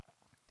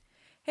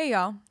Hey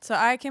y'all. So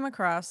I came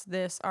across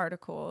this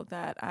article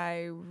that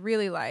I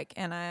really like,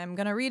 and I'm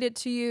going to read it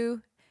to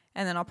you,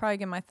 and then I'll probably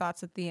give my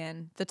thoughts at the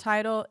end. The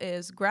title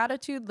is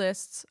Gratitude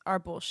Lists Are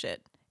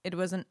Bullshit. It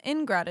was an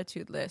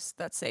ingratitude list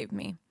that saved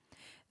me.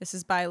 This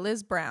is by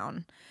Liz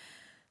Brown.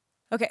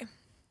 Okay,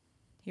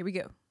 here we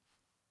go.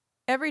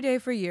 Every day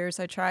for years,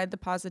 I tried the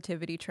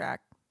positivity track,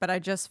 but I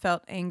just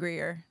felt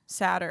angrier,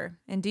 sadder,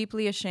 and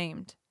deeply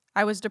ashamed.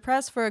 I was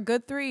depressed for a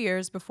good 3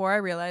 years before I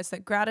realized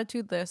that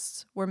gratitude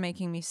lists were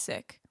making me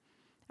sick.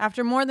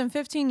 After more than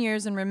 15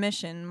 years in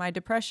remission, my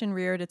depression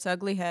reared its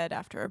ugly head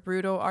after a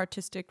brutal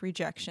artistic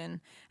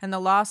rejection and the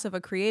loss of a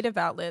creative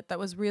outlet that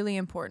was really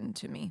important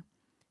to me.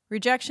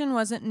 Rejection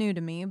wasn't new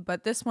to me,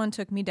 but this one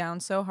took me down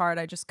so hard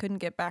I just couldn't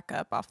get back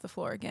up off the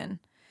floor again.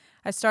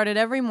 I started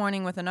every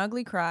morning with an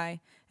ugly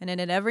cry and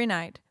ended every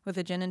night with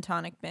a gin and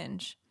tonic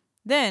binge.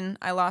 Then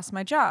I lost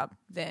my job.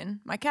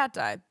 Then my cat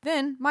died.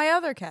 Then my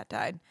other cat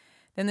died.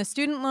 Then the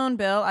student loan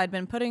bill I'd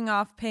been putting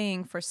off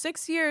paying for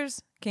 6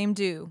 years came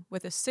due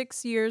with a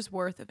 6 years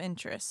worth of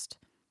interest.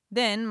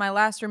 Then my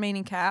last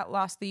remaining cat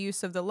lost the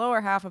use of the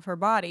lower half of her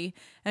body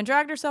and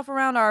dragged herself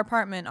around our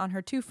apartment on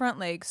her two front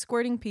legs,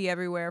 squirting pee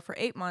everywhere for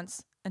 8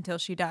 months until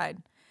she died.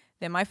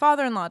 Then my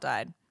father-in-law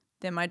died.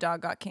 Then my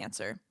dog got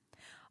cancer.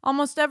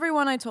 Almost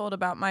everyone I told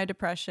about my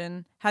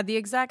depression had the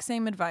exact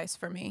same advice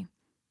for me.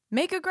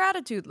 Make a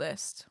gratitude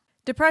list.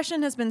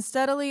 Depression has been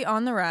steadily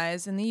on the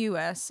rise in the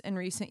US in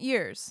recent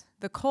years.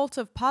 The cult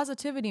of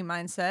positivity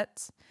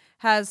mindsets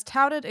has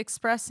touted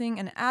expressing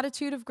an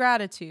attitude of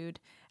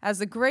gratitude as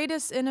the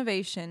greatest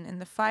innovation in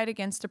the fight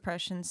against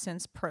depression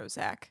since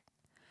Prozac.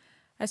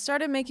 I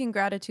started making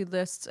gratitude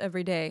lists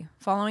every day,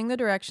 following the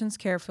directions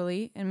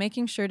carefully and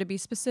making sure to be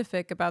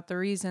specific about the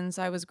reasons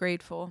I was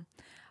grateful.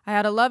 I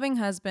had a loving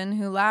husband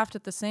who laughed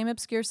at the same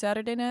obscure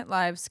Saturday Night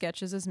Live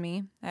sketches as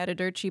me. I had a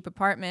dirt cheap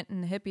apartment in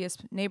the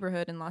hippiest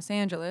neighborhood in Los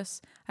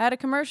Angeles. I had a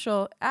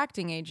commercial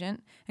acting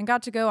agent and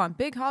got to go on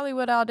big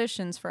Hollywood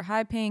auditions for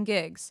high paying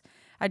gigs.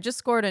 I just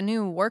scored a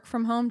new work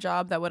from home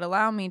job that would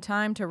allow me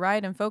time to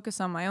write and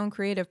focus on my own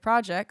creative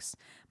projects.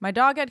 My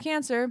dog had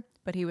cancer,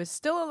 but he was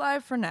still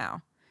alive for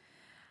now.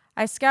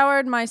 I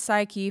scoured my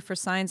psyche for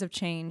signs of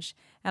change,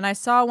 and I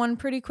saw one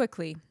pretty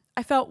quickly.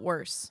 I felt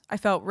worse. I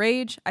felt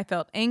rage. I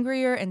felt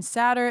angrier and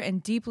sadder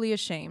and deeply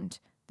ashamed.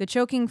 The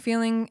choking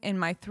feeling in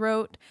my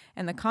throat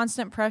and the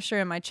constant pressure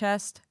in my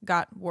chest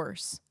got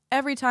worse.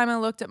 Every time I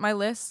looked at my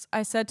lists,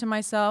 I said to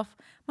myself,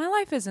 my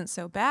life isn't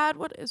so bad.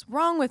 What is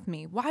wrong with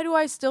me? Why do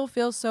I still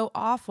feel so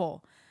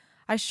awful?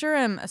 I sure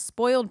am a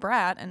spoiled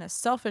brat and a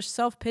selfish,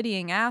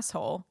 self-pitying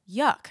asshole.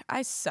 Yuck,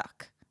 I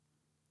suck.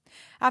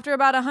 After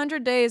about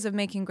 100 days of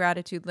making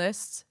gratitude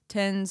lists,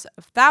 tens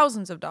of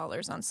thousands of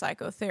dollars on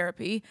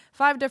psychotherapy,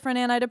 5 different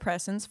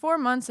antidepressants, 4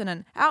 months in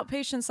an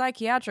outpatient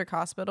psychiatric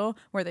hospital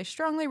where they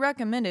strongly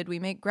recommended we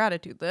make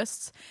gratitude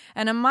lists,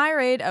 and a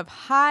myriad of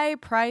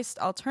high-priced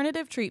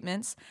alternative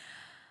treatments,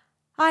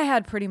 I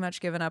had pretty much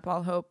given up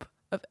all hope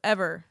of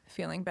ever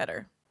feeling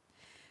better.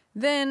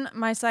 Then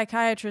my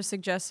psychiatrist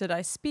suggested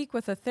I speak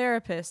with a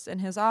therapist in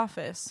his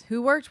office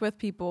who worked with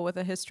people with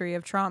a history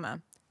of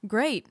trauma.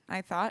 Great,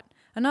 I thought.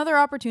 Another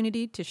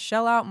opportunity to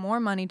shell out more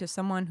money to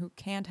someone who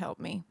can't help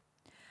me.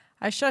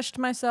 I shushed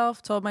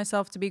myself, told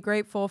myself to be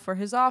grateful for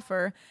his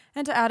offer,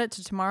 and to add it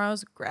to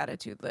tomorrow's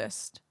gratitude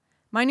list.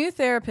 My new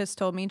therapist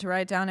told me to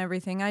write down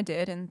everything I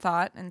did and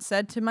thought and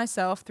said to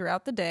myself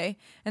throughout the day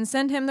and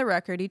send him the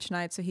record each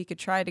night so he could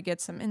try to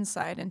get some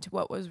insight into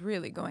what was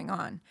really going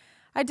on.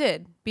 I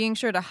did, being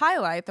sure to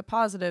highlight the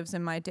positives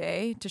in my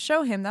day to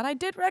show him that I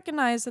did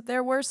recognize that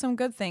there were some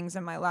good things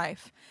in my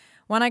life.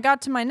 When I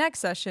got to my next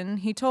session,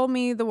 he told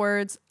me the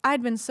words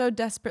I'd been so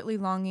desperately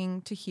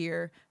longing to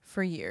hear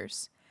for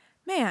years.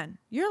 Man,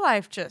 your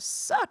life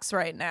just sucks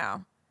right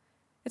now.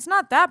 It's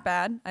not that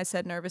bad, I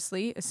said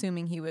nervously,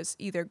 assuming he was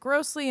either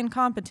grossly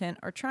incompetent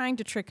or trying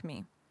to trick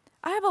me.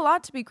 I have a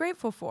lot to be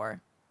grateful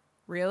for.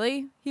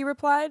 Really? He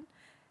replied,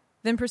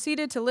 then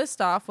proceeded to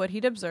list off what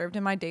he'd observed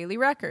in my daily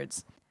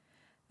records.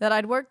 That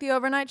I'd worked the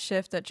overnight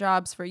shift at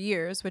jobs for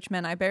years, which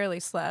meant I barely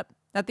slept.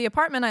 That the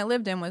apartment I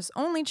lived in was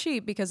only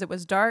cheap because it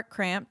was dark,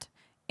 cramped,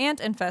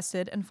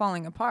 ant-infested, and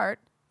falling apart.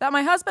 That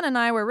my husband and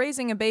I were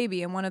raising a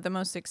baby in one of the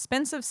most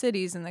expensive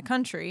cities in the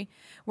country,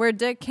 where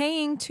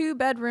decaying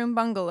 2-bedroom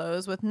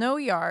bungalows with no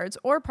yards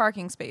or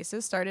parking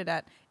spaces started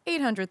at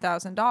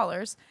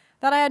 $800,000.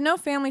 That I had no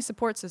family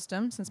support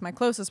system, since my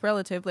closest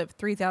relative lived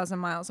 3,000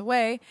 miles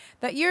away,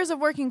 that years of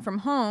working from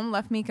home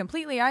left me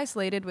completely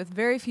isolated with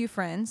very few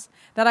friends,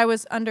 that I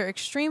was under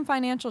extreme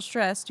financial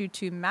stress due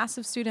to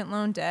massive student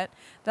loan debt,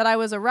 that I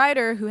was a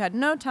writer who had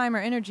no time or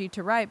energy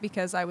to write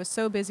because I was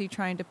so busy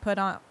trying to put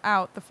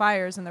out the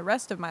fires in the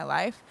rest of my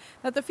life,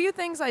 that the few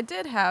things I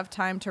did have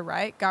time to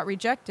write got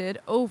rejected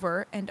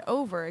over and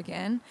over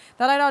again,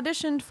 that I'd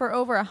auditioned for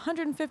over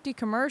 150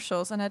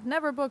 commercials and had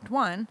never booked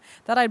one,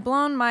 that I'd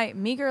blown my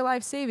meager life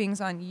savings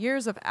on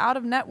years of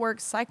out-of-network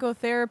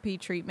psychotherapy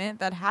treatment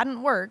that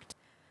hadn't worked,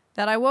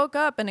 that I woke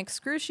up in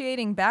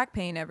excruciating back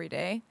pain every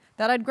day,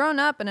 That I'd grown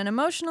up in an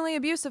emotionally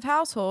abusive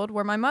household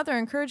where my mother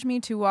encouraged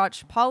me to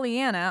watch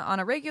Pollyanna on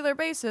a regular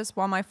basis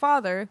while my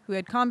father, who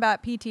had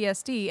combat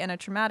PTSD and a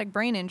traumatic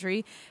brain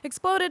injury,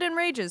 exploded in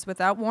rages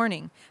without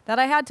warning. That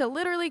I had to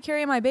literally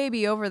carry my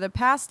baby over the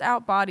passed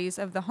out bodies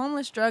of the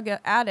homeless drug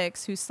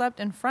addicts who slept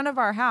in front of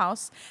our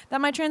house. That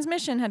my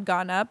transmission had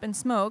gone up in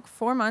smoke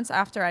 4 months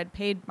after I'd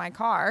paid my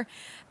car.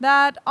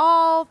 That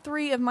all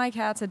 3 of my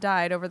cats had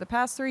died over the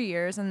past 3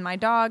 years and my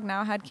dog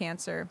now had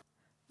cancer.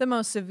 The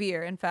most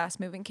severe and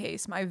fast-moving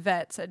case my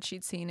vet said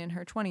she'd seen in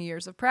her 20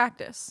 years of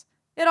practice.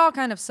 It all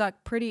kind of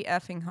sucked pretty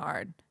effing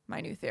hard,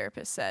 my new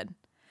therapist said.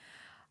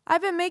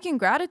 I've been making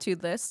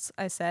gratitude lists,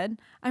 I said.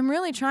 I'm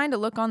really trying to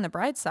look on the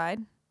bright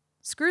side.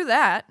 Screw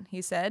that,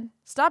 he said.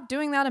 Stop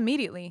doing that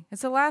immediately.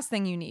 It's the last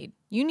thing you need.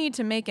 You need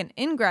to make an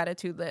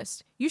ingratitude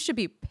list. You should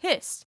be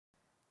pissed.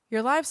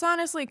 Your life's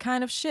honestly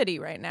kind of shitty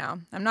right now.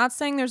 I'm not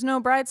saying there's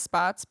no bright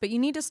spots, but you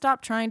need to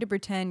stop trying to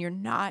pretend you're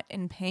not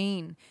in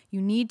pain.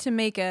 You need to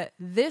make a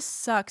 "this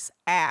sucks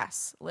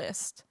ass"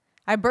 list.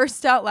 I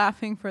burst out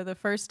laughing for the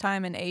first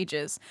time in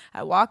ages.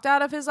 I walked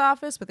out of his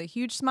office with a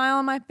huge smile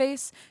on my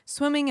face,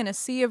 swimming in a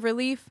sea of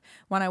relief.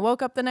 When I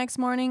woke up the next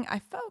morning, I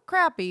felt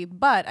crappy,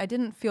 but I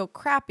didn't feel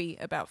crappy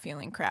about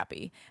feeling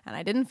crappy. And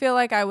I didn't feel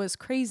like I was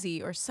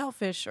crazy or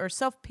selfish or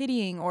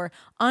self-pitying or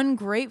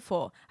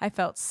ungrateful. I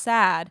felt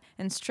sad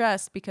and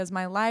stressed because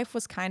my life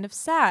was kind of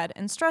sad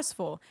and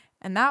stressful,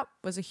 and that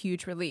was a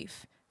huge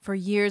relief. For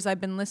years,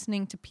 I've been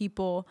listening to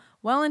people,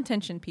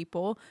 well-intentioned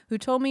people, who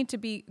told me to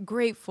be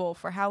grateful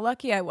for how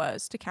lucky I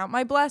was, to count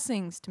my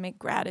blessings, to make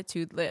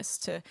gratitude lists,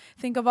 to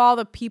think of all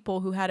the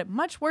people who had it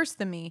much worse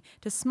than me,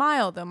 to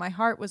smile though my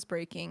heart was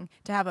breaking,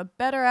 to have a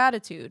better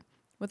attitude.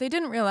 What they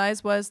didn't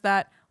realize was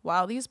that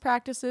while these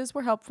practices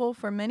were helpful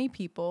for many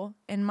people,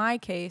 in my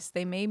case,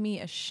 they made me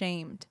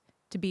ashamed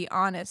to be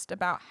honest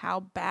about how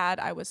bad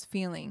I was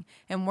feeling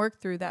and work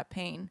through that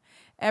pain.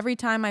 Every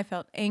time I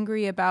felt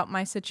angry about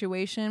my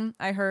situation,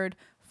 I heard,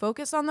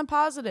 focus on the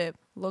positive,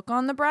 look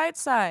on the bright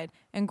side,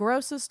 and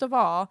grossest of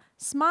all,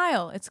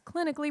 smile. It's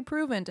clinically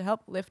proven to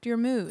help lift your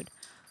mood.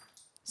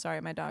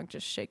 Sorry, my dog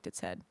just shaked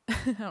its head.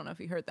 I don't know if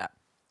you heard that.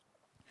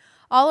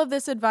 All of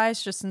this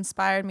advice just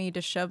inspired me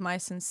to shove my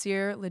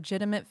sincere,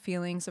 legitimate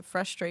feelings of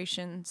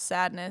frustration,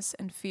 sadness,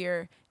 and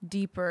fear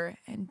deeper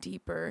and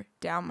deeper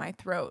down my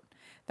throat.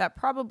 That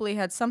probably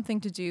had something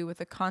to do with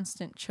the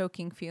constant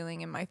choking feeling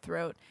in my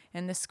throat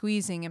and the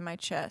squeezing in my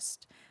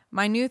chest.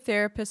 My new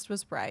therapist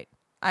was right.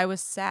 I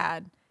was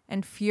sad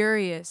and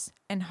furious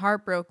and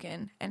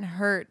heartbroken and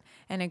hurt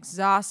and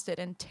exhausted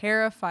and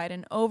terrified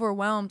and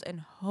overwhelmed and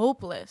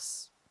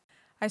hopeless.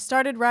 I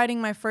started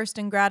writing my first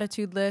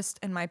ingratitude list,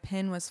 and my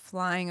pen was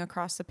flying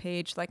across the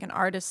page like an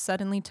artist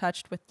suddenly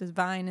touched with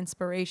divine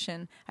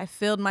inspiration. I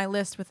filled my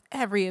list with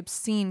every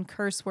obscene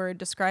curse word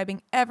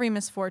describing every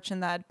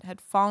misfortune that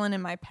had fallen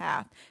in my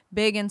path,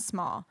 big and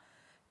small.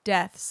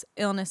 Deaths,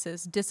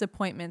 illnesses,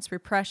 disappointments,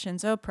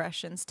 repressions,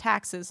 oppressions,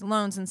 taxes,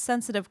 loans,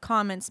 insensitive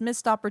comments,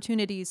 missed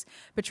opportunities,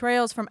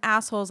 betrayals from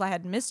assholes I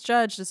had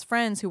misjudged as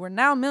friends who were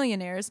now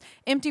millionaires,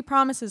 empty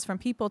promises from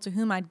people to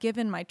whom I'd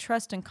given my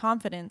trust and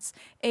confidence,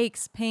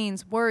 aches,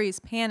 pains, worries,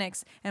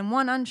 panics, and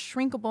one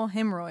unshrinkable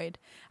hemorrhoid.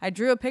 I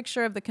drew a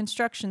picture of the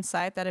construction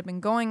site that had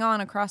been going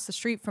on across the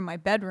street from my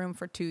bedroom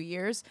for 2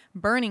 years,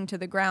 burning to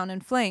the ground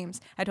in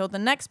flames. I told the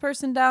next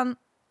person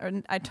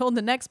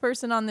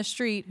on the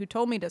street who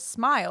told me to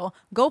smile,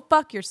 go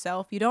fuck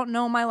yourself. You don't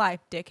know my life,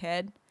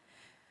 dickhead.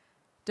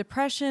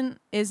 Depression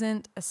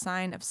isn't a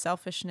sign of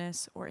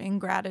selfishness or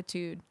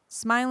ingratitude.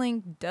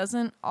 Smiling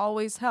doesn't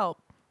always help.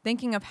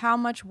 Thinking of how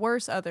much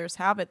worse others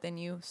have it than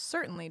you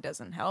certainly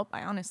doesn't help.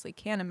 I honestly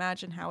can't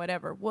imagine how it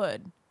ever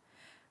would.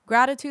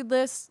 Gratitude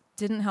lists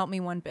didn't help me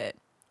one bit.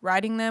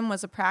 Writing them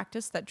was a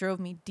practice that drove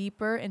me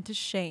deeper into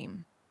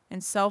shame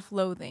and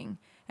self-loathing,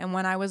 and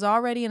when I was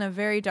already in a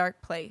very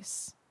dark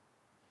place.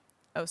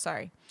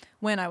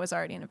 When I was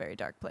already in a very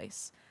dark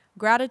place.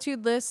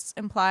 Gratitude lists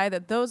imply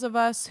that those of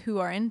us who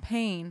are in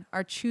pain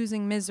are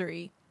choosing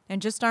misery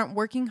and just aren't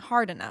working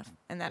hard enough,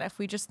 and that if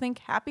we just think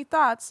happy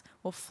thoughts,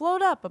 we'll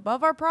float up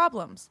above our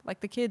problems,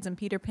 like the kids in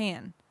Peter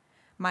Pan.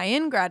 My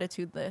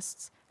ingratitude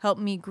lists help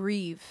me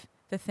grieve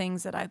the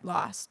things that I'd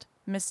lost,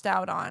 missed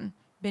out on,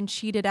 been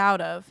cheated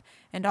out of,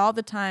 and all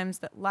the times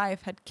that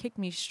life had kicked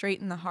me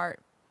straight in the heart.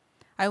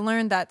 I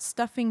learned that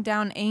stuffing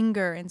down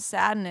anger and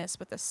sadness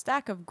with a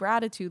stack of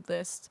gratitude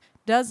lists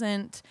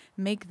doesn't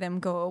make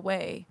them go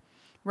away.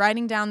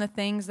 Writing down the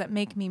things that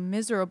make me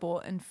miserable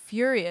and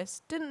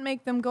furious didn't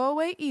make them go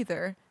away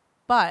either,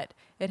 but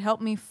it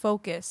helped me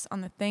focus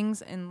on the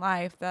things in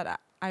life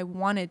that I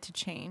wanted to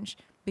change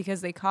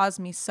because they caused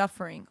me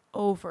suffering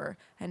over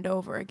and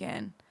over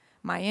again.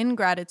 My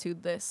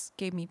ingratitude list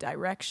gave me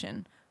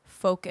direction,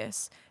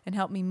 focus, and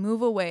helped me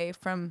move away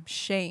from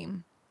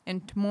shame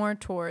and more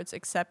towards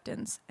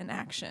acceptance and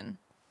action.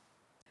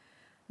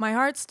 My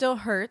heart still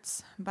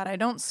hurts, but I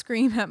don't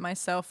scream at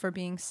myself for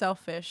being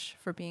selfish,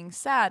 for being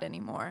sad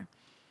anymore.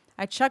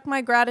 I chuck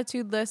my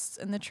gratitude lists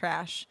in the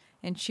trash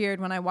and cheered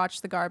when I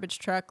watched the garbage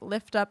truck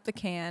lift up the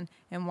can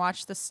and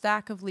watch the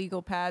stack of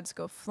legal pads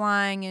go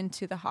flying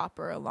into the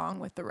hopper along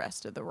with the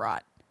rest of the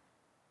rot.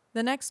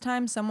 The next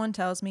time someone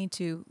tells me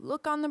to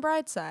look on the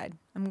bright side,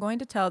 I'm going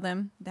to tell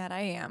them that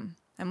I am.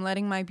 I'm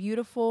letting my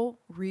beautiful,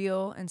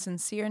 real, and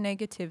sincere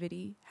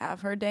negativity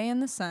have her day in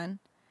the sun.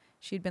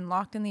 She'd been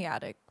locked in the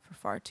attic for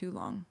far too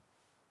long.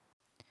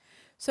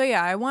 So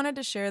yeah, I wanted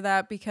to share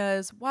that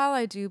because while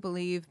I do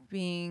believe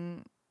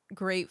being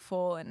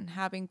grateful and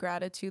having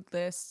gratitude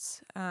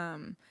lists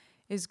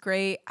is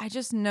great, I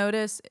just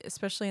notice,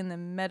 especially in the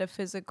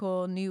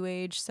metaphysical, new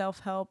age,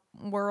 self-help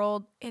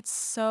world, it's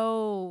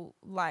so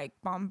like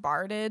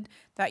bombarded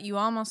that you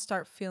almost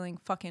start feeling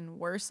fucking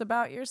worse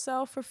about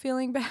yourself for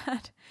feeling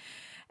bad.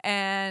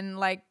 And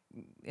like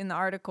in the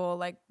article,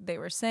 like they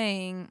were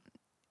saying,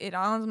 it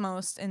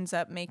almost ends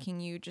up making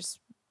you just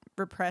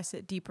repress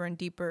it deeper and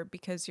deeper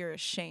because you're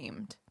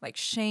ashamed. Like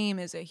shame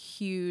is a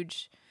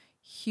huge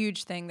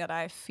thing that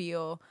I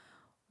feel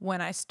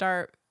when I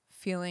start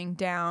feeling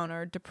down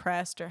or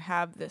depressed or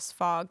have this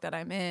fog that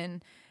I'm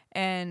in,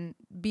 and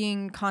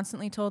being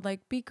constantly told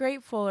like be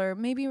grateful or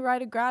maybe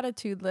write a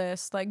gratitude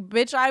list. Like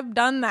bitch, I've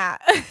done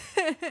that.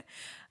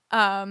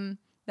 I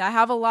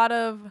have a lot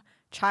of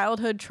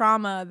childhood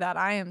trauma that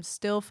I am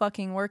still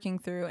fucking working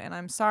through, and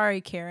I'm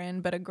sorry,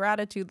 Karen, but a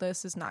gratitude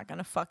list is not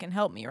gonna fucking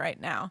help me right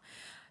now.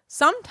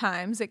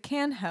 Sometimes it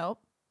can help,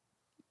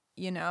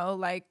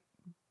 like,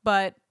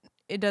 but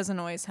it doesn't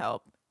always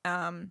help.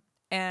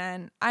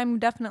 And I'm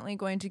definitely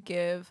going to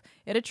give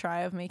it a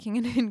try of making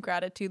an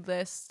ingratitude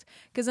list,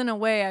 because in a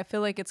way I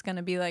feel like it's going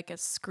to be like a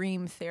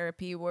scream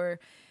therapy where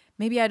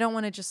maybe I don't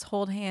want to just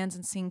hold hands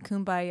and sing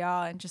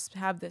Kumbaya and just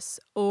have this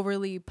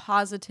overly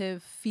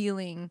positive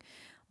feeling.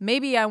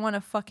 Maybe I want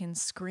to fucking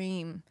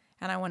scream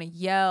and I want to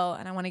yell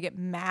and I want to get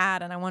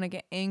mad and I want to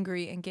get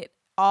angry and get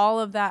all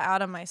of that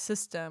out of my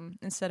system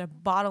instead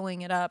of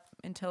bottling it up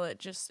until it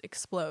just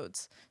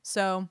explodes.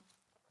 So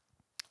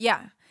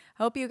yeah,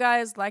 hope you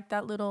guys like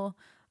that little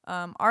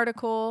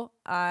article.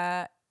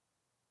 I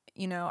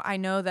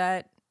know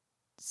that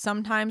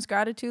sometimes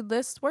gratitude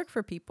lists work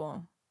for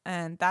people,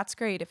 and that's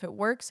great. If it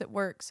works, it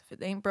works. If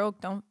it ain't broke,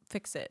 don't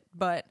fix it.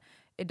 But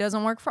it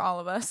doesn't work for all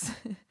of us.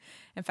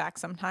 In fact,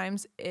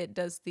 sometimes it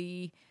does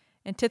the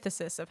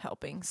antithesis of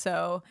helping.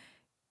 So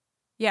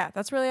yeah,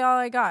 that's really all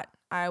I got.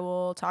 I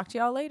will talk to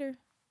y'all later.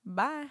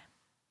 Bye.